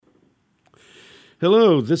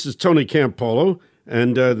Hello, this is Tony Campolo,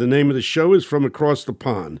 and the name of the show is From Across the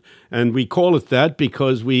Pond. And we call it that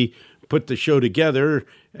because we put the show together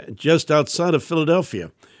just outside of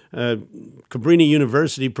Philadelphia. Cabrini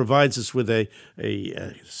University provides us with a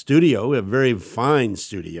studio, a very fine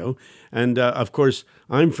studio. And, of course,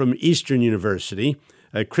 I'm from Eastern University,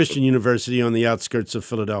 a Christian university on the outskirts of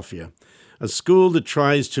Philadelphia, a school that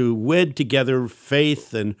tries to wed together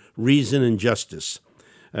faith and reason and justice.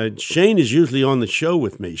 Shane is usually on the show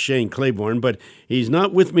with me, Shane Claiborne, but he's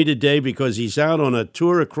not with me today because he's out on a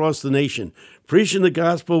tour across the nation, preaching the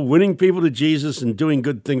gospel, winning people to Jesus, and doing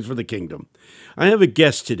good things for the kingdom. I have a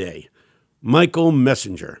guest today, Michael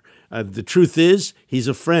Messenger. The truth is, he's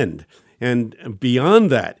a friend, and beyond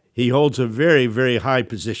that, he holds a very, very high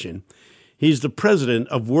position. He's the president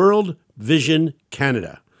of World Vision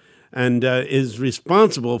Canada and is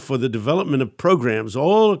responsible for the development of programs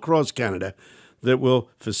all across Canada that will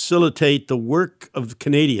facilitate the work of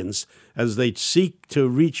Canadians as they seek to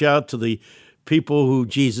reach out to the people who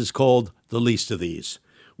Jesus called the least of these.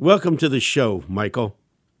 Welcome to the show, Michael.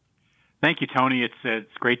 Thank you, Tony. It's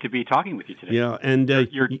great to be talking with you today. Yeah, and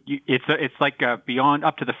it's like beyond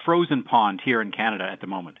up to the frozen pond here in Canada at the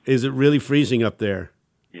moment. Is it really freezing up there?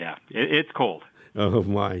 Yeah, it's cold. Oh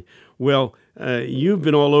my! Well, you've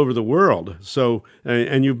been all over the world, so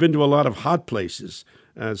and you've been to a lot of hot places.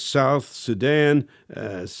 South Sudan,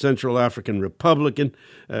 Central African Republic,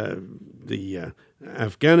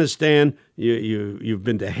 Afghanistan. You've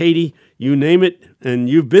been to Haiti. You name it, and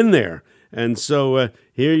you've been there. And so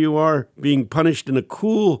here you are being punished in a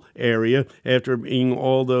cool area after being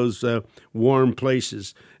all those warm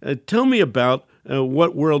places. Tell me about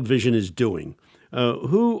what World Vision is doing.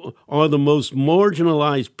 Who are the most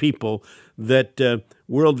marginalized people that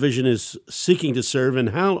World Vision is seeking to serve, and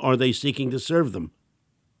how are they seeking to serve them?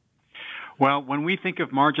 Well, when we think of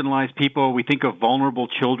marginalized people, we think of vulnerable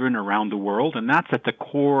children around the world, and that's at the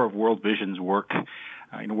core of World Vision's work.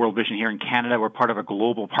 In World Vision here in Canada, we're part of a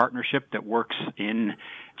global partnership that works in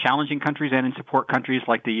challenging countries and in support countries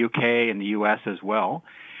like the UK and the US as well.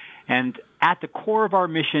 And at the core of our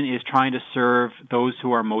mission is trying to serve those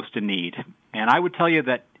who are most in need. And I would tell you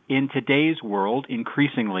that in today's world,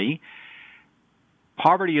 increasingly,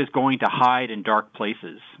 poverty is going to hide in dark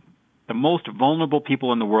places. The most vulnerable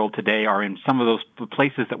people in the world today are in some of those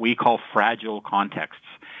places that we call fragile contexts,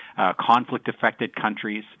 conflict-affected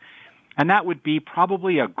countries. And that would be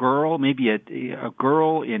probably a girl, maybe a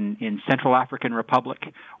girl in Central African Republic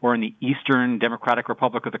or in the Eastern Democratic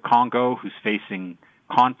Republic of the Congo who's facing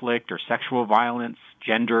conflict or sexual violence,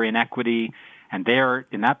 gender inequity, and there,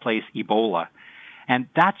 in that place, Ebola. And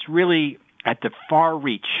that's really at the far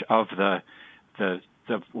reach of the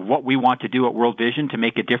what we want to do at World Vision to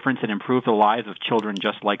make a difference and improve the lives of children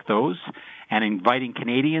just like those, and inviting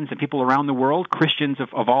Canadians and people around the world, Christians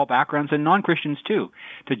of all backgrounds and non-Christians too,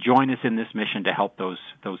 to join us in this mission to help those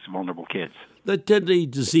vulnerable kids. That deadly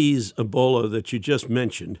disease, Ebola, that you just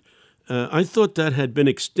mentioned, I thought that had been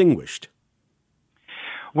extinguished.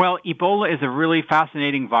 Well, Ebola is a really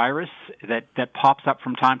fascinating virus that pops up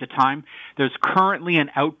from time to time. There's currently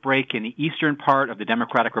an outbreak in the eastern part of the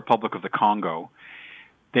Democratic Republic of the Congo.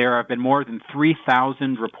 There have been more than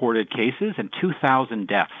 3,000 reported cases and 2,000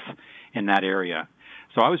 deaths in that area.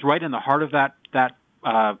 So I was right in the heart of that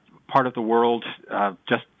part of the world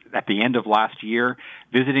just at the end of last year,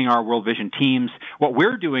 visiting our World Vision teams. What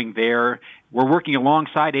we're doing there, we're working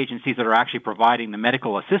alongside agencies that are actually providing the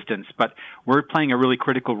medical assistance, but we're playing a really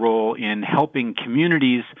critical role in helping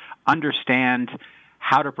communities understand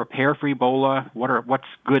how to prepare for Ebola, what's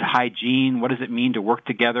good hygiene, what does it mean to work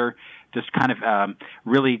together, just kind of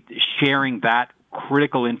really sharing that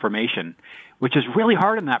critical information, which is really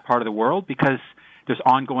hard in that part of the world because there's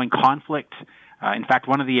ongoing conflict. In fact,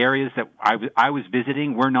 one of the areas that I was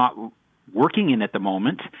visiting, we're not working in at the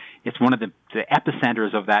moment. It's one of the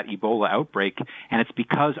epicenters of that Ebola outbreak, and it's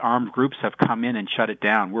because armed groups have come in and shut it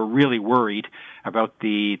down. We're really worried about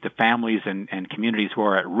the families and communities who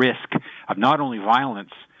are at risk of not only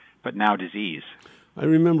violence, but now disease. I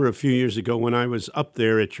remember a few years ago when I was up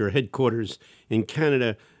there at your headquarters in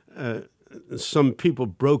Canada, some people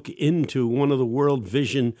broke into one of the World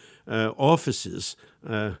Vision offices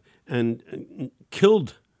and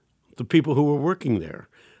killed the people who were working there.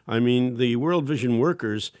 I mean, the World Vision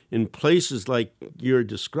workers in places like you're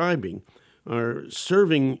describing are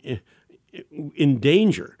serving in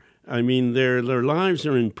danger. I mean, their lives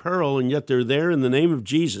are in peril, and yet they're there in the name of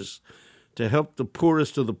Jesus to help the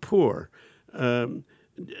poorest of the poor. I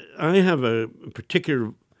have a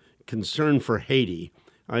particular concern for Haiti.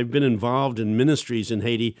 I've been involved in ministries in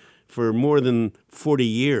Haiti for more than 40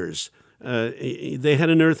 years. they had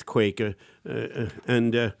an earthquake,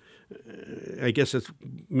 and I guess it's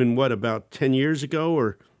been, what, about 10 years ago,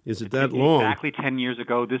 or is it that long? Exactly 10 years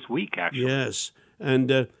ago this week, actually. Yes,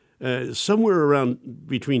 and somewhere around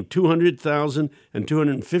between 200,000 and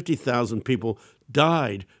 250,000 people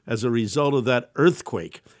died as a result of that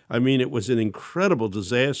earthquake. I mean, it was an incredible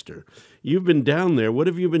disaster. You've been down there. What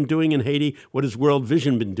have you been doing in Haiti? What has World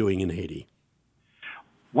Vision been doing in Haiti?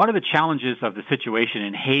 One of the challenges of the situation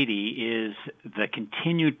in Haiti is the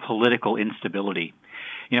continued political instability.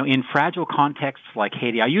 You know, in fragile contexts like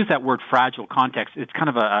Haiti, I use that word fragile context. It's kind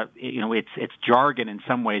of it's jargon in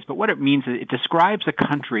some ways, but what it means is it describes a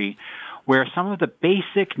country where some of the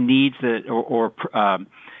basic needs that or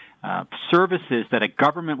services that a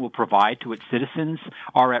government will provide to its citizens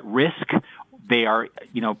are at risk. They are,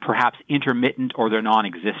 perhaps intermittent or they're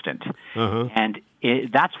non-existent. Uh-huh. And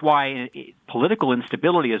that's why political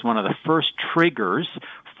instability is one of the first triggers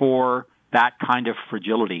for that kind of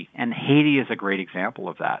fragility. And Haiti is a great example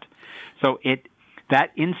of that. So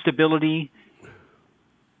that instability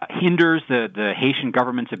hinders the Haitian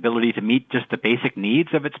government's ability to meet just the basic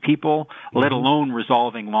needs of its people, let alone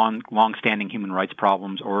resolving long-standing human rights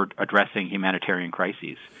problems or addressing humanitarian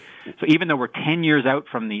crises. So even though we're 10 years out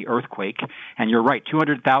from the earthquake, and you're right,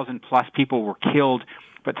 200,000 plus people were killed,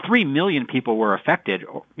 but 3 million people were affected,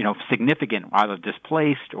 significant, either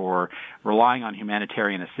displaced or relying on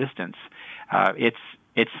humanitarian assistance,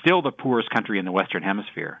 it's still the poorest country in the Western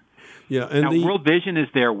Hemisphere. Yeah, and now, World Vision is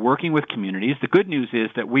there working with communities. The good news is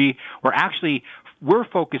that we're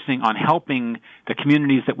focusing on helping the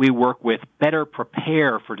communities that we work with better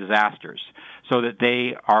prepare for disasters so that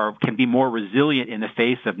they can be more resilient in the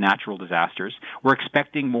face of natural disasters. We're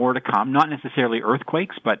expecting more to come, not necessarily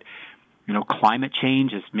earthquakes, but climate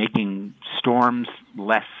change is making storms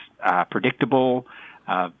less predictable,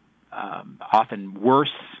 often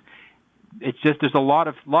worse. It's just there's a lot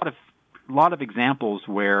of examples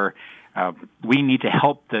where we need to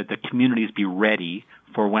help the communities be ready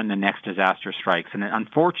for when the next disaster strikes. And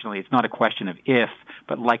unfortunately, it's not a question of if,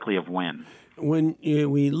 but likely of when. When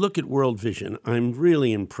we look at World Vision, I'm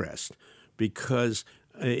really impressed because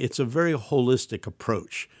it's a very holistic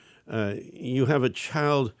approach. You have a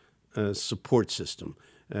child support system.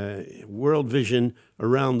 World Vision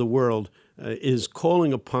around the world is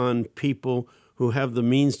calling upon people who have the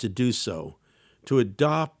means to do so to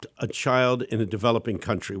adopt a child in a developing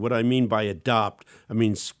country. What I mean by adopt, I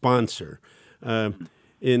mean sponsor.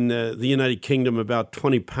 In the United Kingdom, about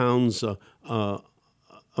 £20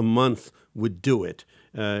 a month would do it.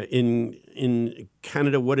 In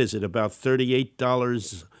Canada, what is it, about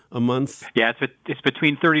 $38 a month? Yeah, it's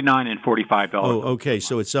between $39 and $45. Oh, okay,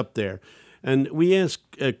 so it's up there. And we ask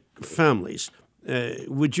families,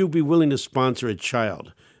 would you be willing to sponsor a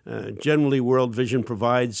child? Generally, World Vision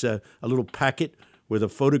provides a little packet with a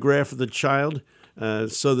photograph of the child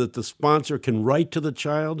so that the sponsor can write to the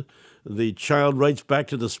child. The child writes back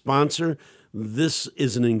to the sponsor. This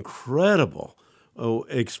is an incredible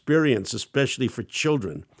experience, especially for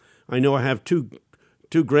children. I know I have two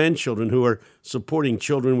grandchildren who are supporting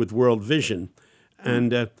children with World Vision,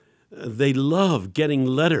 and they love getting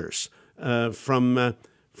letters from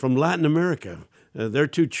Latin America. Their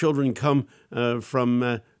two children come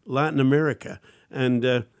from Latin America,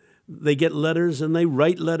 and they get letters and they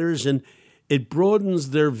write letters, and it broadens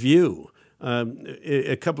their view.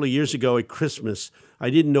 A couple of years ago at Christmas, I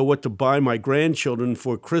didn't know what to buy my grandchildren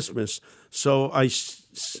for Christmas, so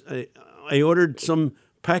I ordered some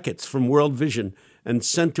packets from World Vision and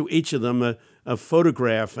sent to each of them a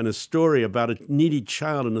photograph and a story about a needy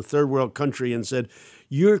child in a third world country and said,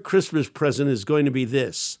 your Christmas present is going to be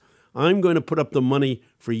this. I'm going to put up the money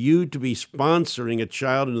for you to be sponsoring a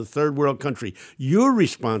child in a third world country. Your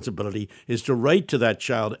responsibility is to write to that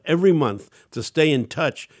child every month to stay in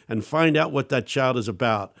touch and find out what that child is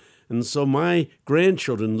about. And so my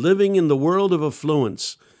grandchildren living in the world of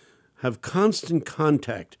affluence have constant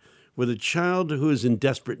contact with a child who is in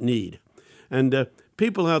desperate need. And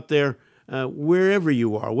people out there, wherever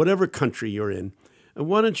you are, whatever country you're in,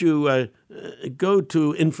 why don't you go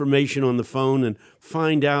to information on the phone and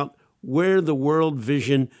find out where the World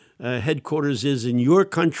Vision headquarters is in your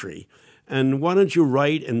country. And why don't you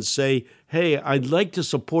write and say, hey, I'd like to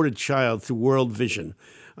support a child through World Vision.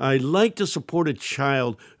 I'd like to support a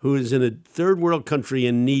child who is in a third world country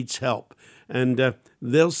and needs help. And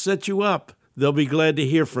they'll set you up. They'll be glad to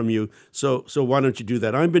hear from you. So why don't you do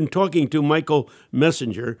that? I've been talking to Michael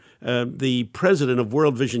Messenger, the president of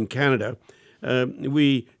World Vision Canada.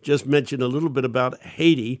 We just mentioned a little bit about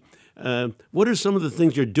Haiti. What are some of the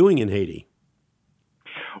things you're doing in Haiti?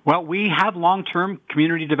 Well, we have long-term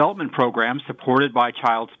community development programs supported by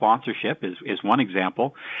child sponsorship is one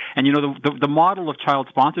example. And, the model of child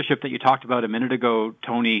sponsorship that you talked about a minute ago,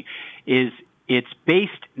 Tony, it's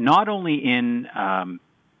based not only in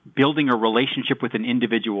building a relationship with an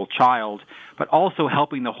individual child, but also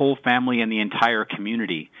helping the whole family and the entire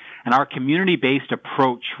community. And our community-based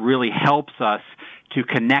approach really helps us to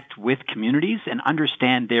connect with communities and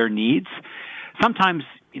understand their needs. Sometimes,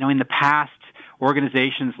 in the past,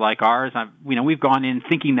 organizations like ours, we've gone in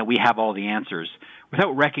thinking that we have all the answers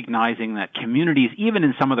without recognizing that communities, even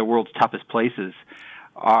in some of the world's toughest places,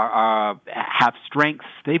 have strengths.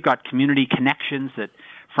 They've got community connections that,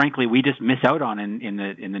 frankly, we just miss out on in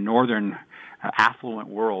the northern affluent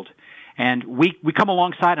world. And we come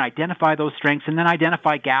alongside and identify those strengths and then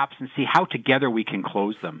identify gaps and see how together we can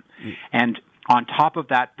close them. And on top of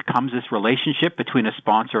that comes this relationship between a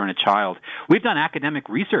sponsor and a child. We've done academic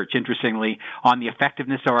research, interestingly, on the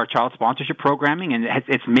effectiveness of our child sponsorship programming, and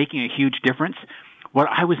it's making a huge difference. What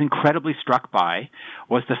I was incredibly struck by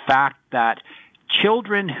was the fact that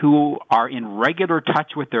children who are in regular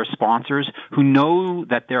touch with their sponsors, who know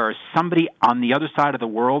that there is somebody on the other side of the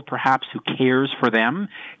world, perhaps, who cares for them,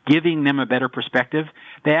 giving them a better perspective,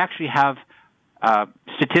 they actually have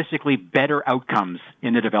statistically better outcomes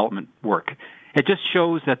in the development work. It just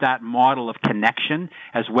shows that model of connection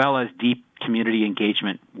as well as deep community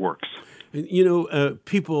engagement works.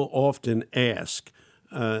 People often ask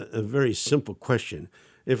a very simple question.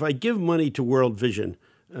 If I give money to World Vision,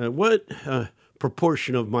 what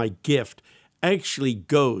proportion of my gift actually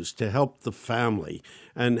goes to help the family,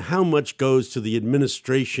 and how much goes to the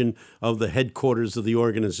administration of the headquarters of the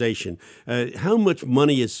organization? How much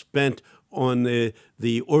money is spent on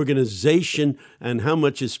the organization, and how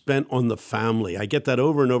much is spent on the family? I get that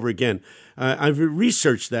over and over again. I've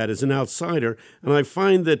researched that as an outsider, and I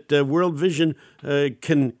find that World Vision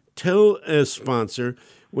can tell a sponsor,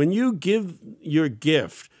 when you give your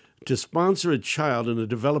gift to sponsor a child in a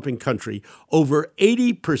developing country, over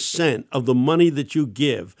 80% of the money that you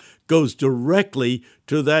give goes directly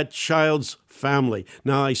to that child's family.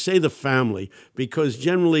 Now, I say the family because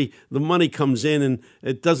generally the money comes in and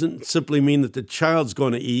it doesn't simply mean that the child's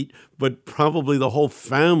going to eat, but probably the whole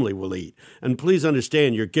family will eat. And please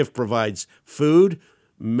understand, your gift provides food,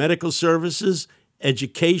 medical services,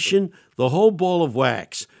 education, the whole ball of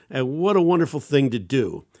wax. And what a wonderful thing to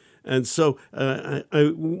do. And so,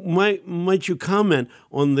 might you comment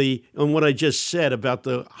on what I just said about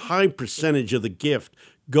the high percentage of the gift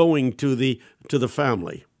going to the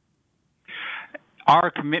family?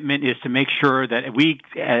 Our commitment is to make sure that we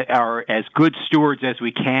are as good stewards as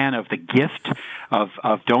we can of the gift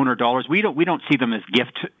of donor dollars. We don't see them as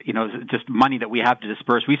gift, just money that we have to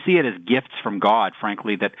disperse. We see it as gifts from God,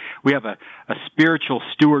 frankly, that we have a spiritual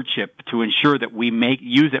stewardship to ensure that we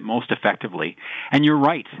use it most effectively. And you're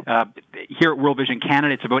right. Here at World Vision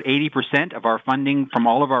Canada, it's about 80% of our funding from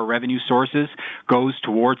all of our revenue sources goes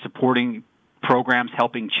towards supporting programs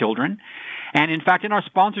helping children. And in fact, in our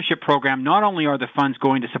sponsorship program, not only are the funds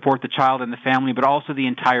going to support the child and the family, but also the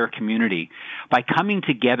entire community. By coming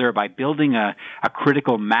together, by building a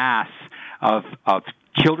critical mass of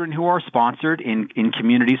children who are sponsored in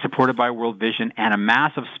communities supported by World Vision and a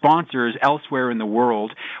mass of sponsors elsewhere in the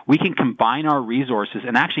world, we can combine our resources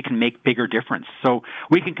and actually can make bigger difference. So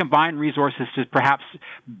we can combine resources to perhaps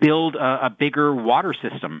build a bigger water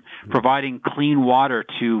system, providing clean water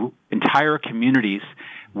to entire communities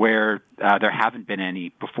where there haven't been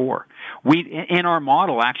any before. In our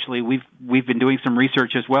model, actually, we've been doing some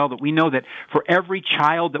research as well, that we know that for every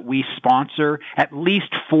child that we sponsor, at least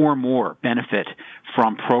 4 more benefit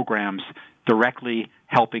from programs directly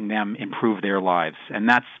helping them improve their lives, and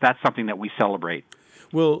that's something that we celebrate.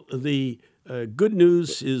 Well, the good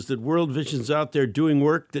news is that World Vision's out there doing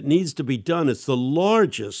work that needs to be done. It's the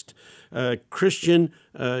largest Christian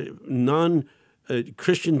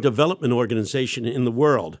Christian development organization in the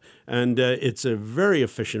world, and it's a very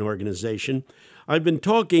efficient organization. I've been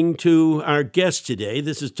talking to our guest today.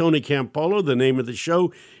 This is Tony Campolo. The name of the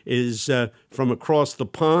show is From Across the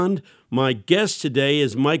Pond. My guest today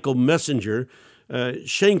is Michael Messenger.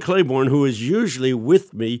 Shane Claiborne, who is usually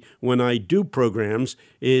with me when I do programs,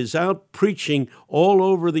 is out preaching all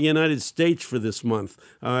over the United States for this month.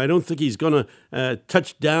 I don't think he's going to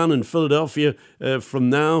touch down in Philadelphia from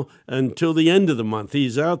now until the end of the month.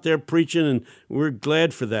 He's out there preaching, and we're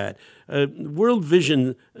glad for that. World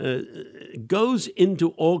Vision goes into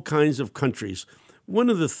all kinds of countries. One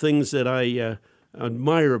of the things that I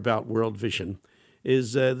admire about World Vision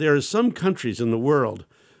is there are some countries in the world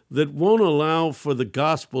that won't allow for the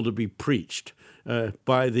gospel to be preached.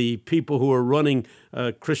 by the people who are running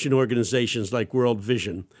Christian organizations like World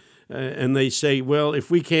Vision. And they say, well, if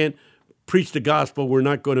we can't preach the gospel, we're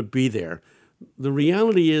not going to be there. The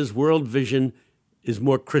reality is World Vision is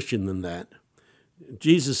more Christian than that.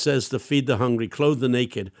 Jesus says to feed the hungry, clothe the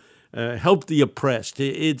naked, help the oppressed.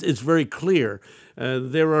 It's very clear.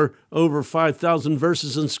 There are over 5,000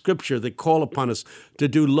 verses in Scripture that call upon us to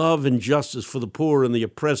do love and justice for the poor and the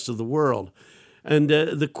oppressed of the world. And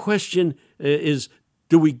the question is,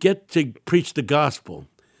 do we get to preach the gospel?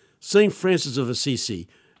 St. Francis of Assisi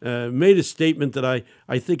made a statement that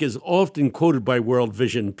I think is often quoted by World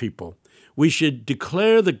Vision people. We should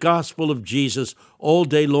declare the gospel of Jesus all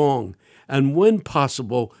day long, and when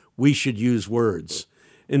possible, we should use words.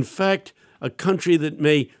 In fact, a country that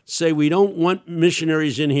may say we don't want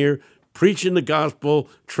missionaries in here preaching the gospel,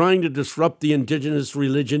 trying to disrupt the indigenous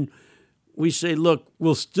religion, we say, look,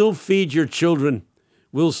 we'll still feed your children.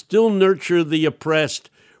 We'll still nurture the oppressed.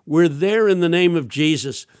 We're there in the name of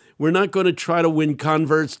Jesus. We're not going to try to win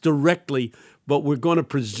converts directly, but we're going to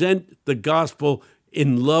present the gospel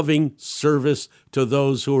in loving service to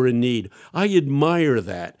those who are in need. I admire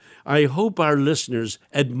that. I hope our listeners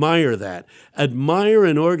admire that. Admire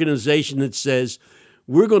an organization that says,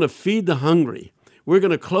 we're going to feed the hungry. We're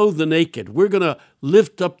going to clothe the naked. We're going to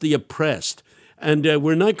lift up the oppressed. And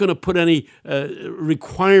we're not going to put any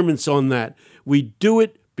requirements on that. We do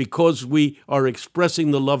it because we are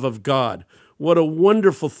expressing the love of God. What a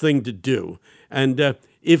wonderful thing to do. And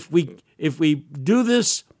if we do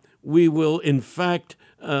this, we will, in fact,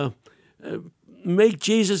 make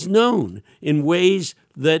Jesus known in ways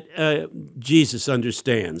that Jesus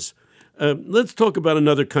understands. Let's talk about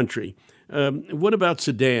another country. What about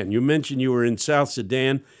Sudan? You mentioned you were in South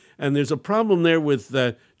Sudan, and there's a problem there with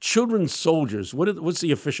children's soldiers. What's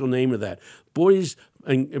the official name of that? Boys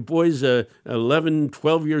 11,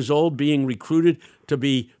 12 years old being recruited to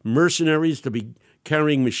be mercenaries, to be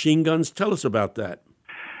carrying machine guns. Tell us about that.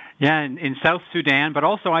 Yeah, in South Sudan, but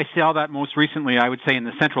also I saw that most recently, I would say, in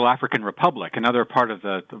the Central African Republic, another part of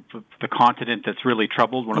the continent that's really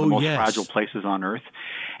troubled, one of the most fragile places on earth.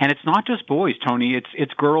 And it's not just boys, Tony,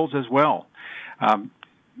 it's girls as well.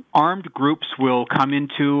 Armed groups will come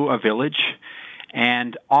into a village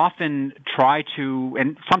and often try to,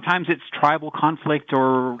 and sometimes it's tribal conflict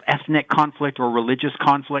or ethnic conflict or religious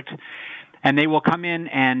conflict, and they will come in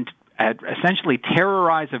and essentially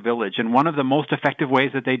terrorize a village. And one of the most effective ways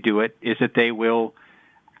that they do it is that they will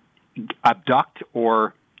abduct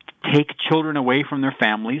or take children away from their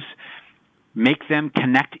families, make them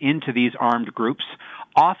connect into these armed groups,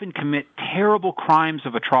 often commit terrible crimes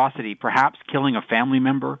of atrocity, perhaps killing a family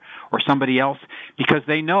member or somebody else, because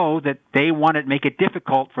they know that they want to make it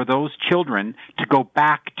difficult for those children to go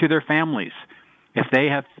back to their families. If they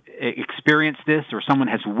have experienced this or someone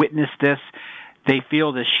has witnessed this, they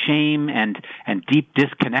feel this shame and deep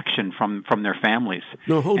disconnection from their families.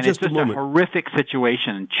 No, hold and just it's just a moment. A horrific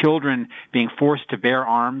situation, children being forced to bear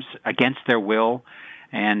arms against their will.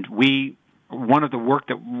 And one of the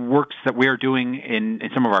works that we are doing in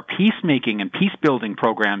some of our peacemaking and peace-building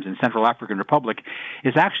programs in Central African Republic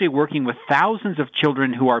is actually working with thousands of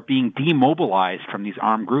children who are being demobilized from these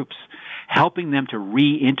armed groups, helping them to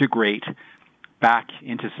reintegrate back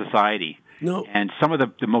into society. No. And some of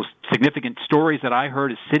the most significant stories that I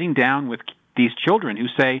heard is sitting down with these children who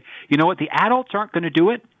say, you know what, the adults aren't going to do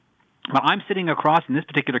it. Well, I'm sitting across, in this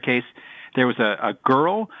particular case, there was a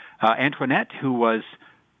girl, Antoinette, who was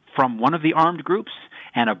from one of the armed groups,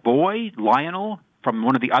 and a boy, Lionel, from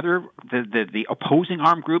one of the other, the opposing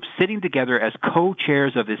armed groups, sitting together as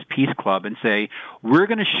co-chairs of this peace club and say, we're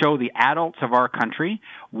going to show the adults of our country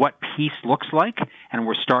what peace looks like, and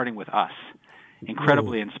we're starting with us.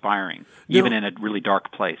 Incredibly inspiring, even in a really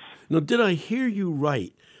dark place. Now, did I hear you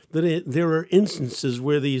right, that there are instances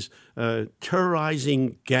where these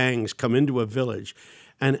terrorizing gangs come into a village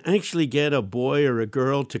and actually get a boy or a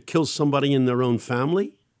girl to kill somebody in their own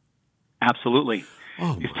family? Absolutely.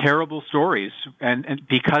 Oh, these terrible stories, and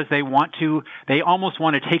because they almost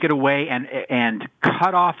want to take it away and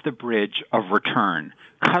cut off the bridge of return,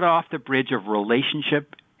 cut off the bridge of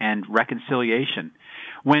relationship and reconciliation.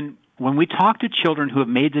 When we talk to children who have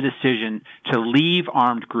made the decision to leave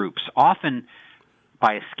armed groups, often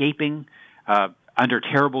by escaping under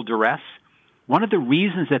terrible duress, one of the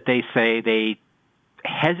reasons that they say they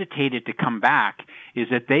hesitated to come back is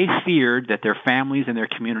that they feared that their families and their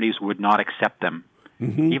communities would not accept them.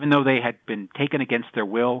 Mm-hmm. Even though they had been taken against their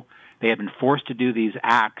will, they had been forced to do these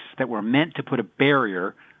acts that were meant to put a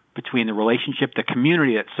barrier between the relationship, the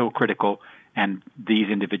community that's so critical, and these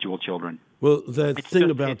individual children. Well,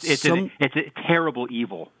 it's a terrible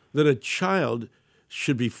evil. That That a child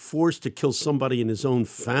should be forced to kill somebody in his own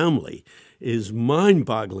family is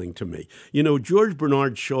mind-boggling to me. You know, George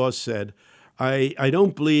Bernard Shaw said, I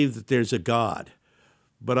don't believe that there's a God,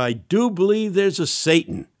 but I do believe there's a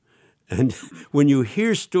Satan. And when you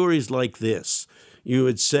hear stories like this, you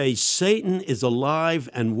would say, Satan is alive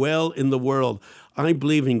and well in the world. I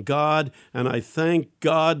believe in God, and I thank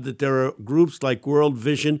God that there are groups like World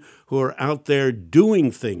Vision who are out there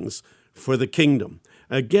doing things for the kingdom.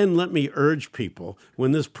 Again, let me urge people,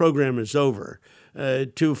 when this program is over,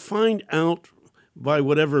 to find out by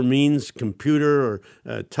whatever means, computer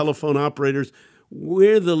or telephone operators,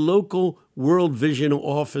 where the local World Vision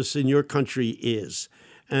office in your country is,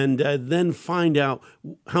 and then find out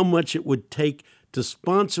how much it would take to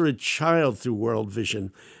sponsor a child through World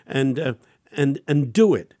Vision, and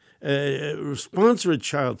do it. Sponsor a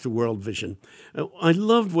child through World Vision. I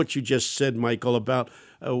loved what you just said, Michael, about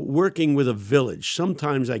working with a village.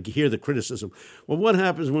 Sometimes I hear the criticism, well, what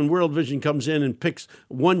happens when World Vision comes in and picks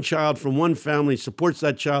one child from one family, supports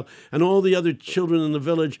that child, and all the other children in the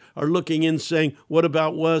village are looking in saying, what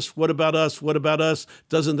about us? What about us? What about us?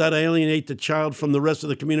 Doesn't that alienate the child from the rest of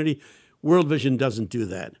the community? World Vision doesn't do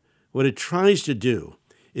that. What it tries to do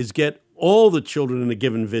is get all the children in a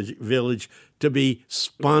given village to be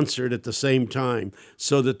sponsored at the same time,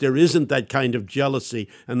 so that there isn't that kind of jealousy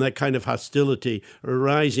and that kind of hostility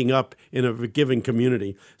rising up in a given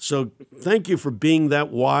community. So thank you for being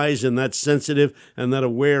that wise and that sensitive and that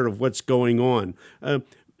aware of what's going on.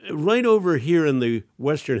 Right over here in the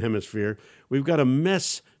Western Hemisphere, we've got a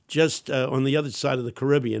mess just on the other side of the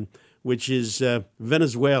Caribbean, which is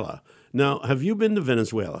Venezuela. Now, have you been to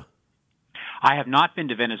Venezuela? I have not been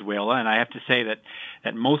to Venezuela, and I have to say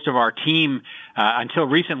that most of our team, until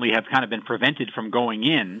recently, have kind of been prevented from going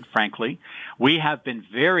in, frankly. We have been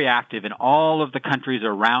very active in all of the countries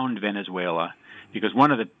around Venezuela, because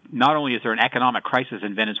not only is there an economic crisis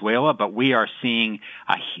in Venezuela, but we are seeing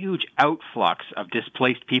a huge outflux of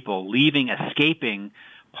displaced people escaping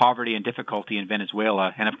poverty and difficulty in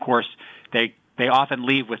Venezuela. And of course, they often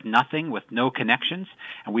leave with nothing, with no connections,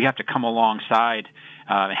 and we have to come alongside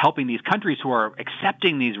helping these countries who are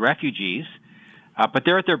accepting these refugees, but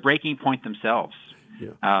they're at their breaking point themselves.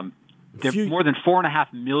 Yeah. More than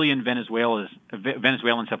 4.5 million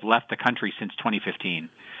Venezuelans have left the country since 2015,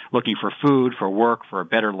 looking for food, for work, for a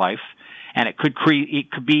better life, and it could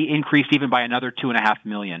be increased even by another 2.5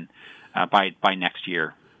 million by next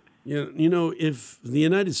year. You know, if the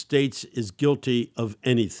United States is guilty of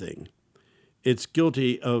anything, it's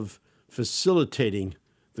guilty of facilitating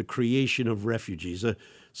the creation of refugees.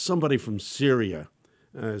 Somebody from Syria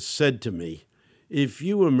said to me, if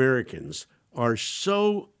you Americans are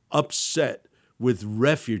so upset with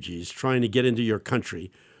refugees trying to get into your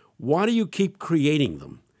country, why do you keep creating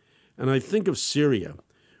them? And I think of Syria,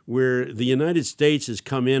 where the United States has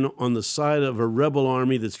come in on the side of a rebel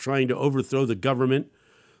army that's trying to overthrow the government.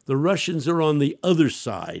 The Russians are on the other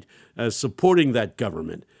side, supporting that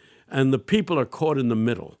government. And the people are caught in the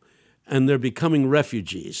middle, and they're becoming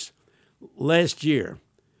refugees. Last year,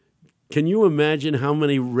 can you imagine how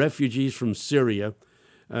many refugees from Syria,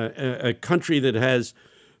 a country that has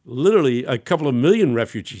literally a couple of million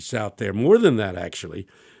refugees out there, more than that actually,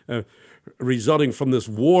 resulting from this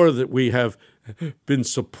war that we have been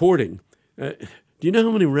supporting. Do you know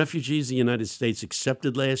how many refugees the United States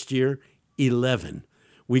accepted last year? 11.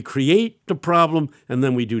 We create the problem, and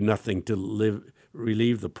then we do nothing to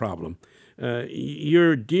relieve the problem.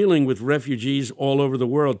 You're dealing with refugees all over the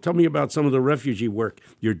world. Tell me about some of the refugee work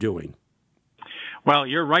you're doing. Well,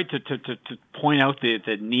 you're right to point out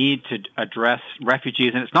the need to address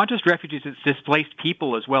refugees. And it's not just refugees, it's displaced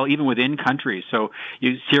people as well, even within countries. So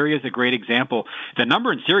Syria is a great example. The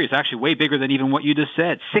number in Syria is actually way bigger than even what you just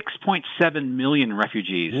said. 6.7 million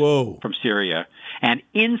refugees from Syria. And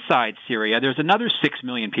inside Syria, there's another 6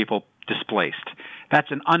 million people displaced. That's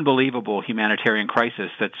an unbelievable humanitarian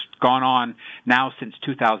crisis that's gone on now since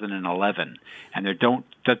 2011, and there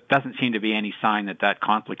doesn't seem to be any sign that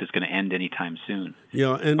conflict is going to end anytime soon.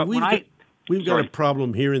 Yeah, and we've got a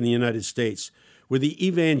problem here in the United States with the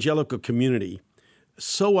evangelical community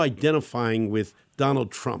so identifying with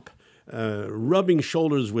Donald Trump, rubbing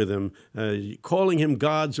shoulders with him, calling him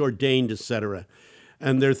God's ordained, etc.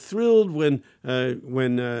 And they're thrilled when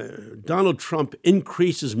Donald Trump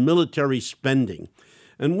increases military spending.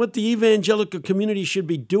 And what the evangelical community should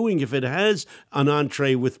be doing if it has an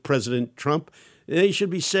entree with President Trump, they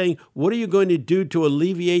should be saying, what are you going to do to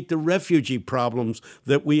alleviate the refugee problems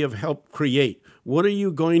that we have helped create? What are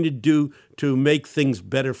you going to do to make things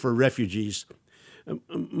better for refugees?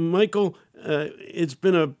 Michael, it's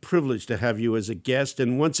been a privilege to have you as a guest.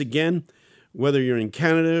 And once again, whether you're in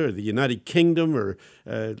Canada or the United Kingdom or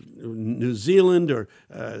New Zealand or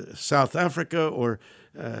South Africa or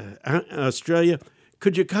Australia,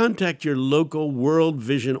 could you contact your local World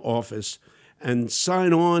Vision office and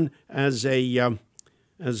sign on as a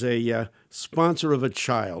sponsor of a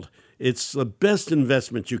child? It's the best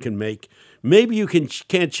investment you can make. Maybe you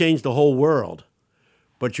can't change the whole world,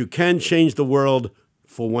 but you can change the world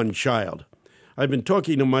for one child. I've been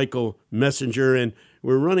talking to Michael Messenger, and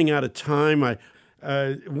we're running out of time.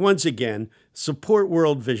 Once again, support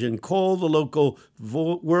World Vision. Call the local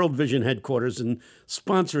World Vision headquarters and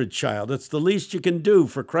sponsor a child. That's the least you can do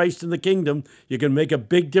for Christ and the kingdom. You can make a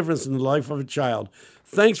big difference in the life of a child.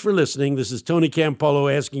 Thanks for listening. This is Tony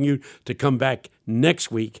Campolo asking you to come back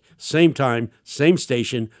next week, same time, same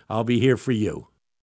station. I'll be here for you.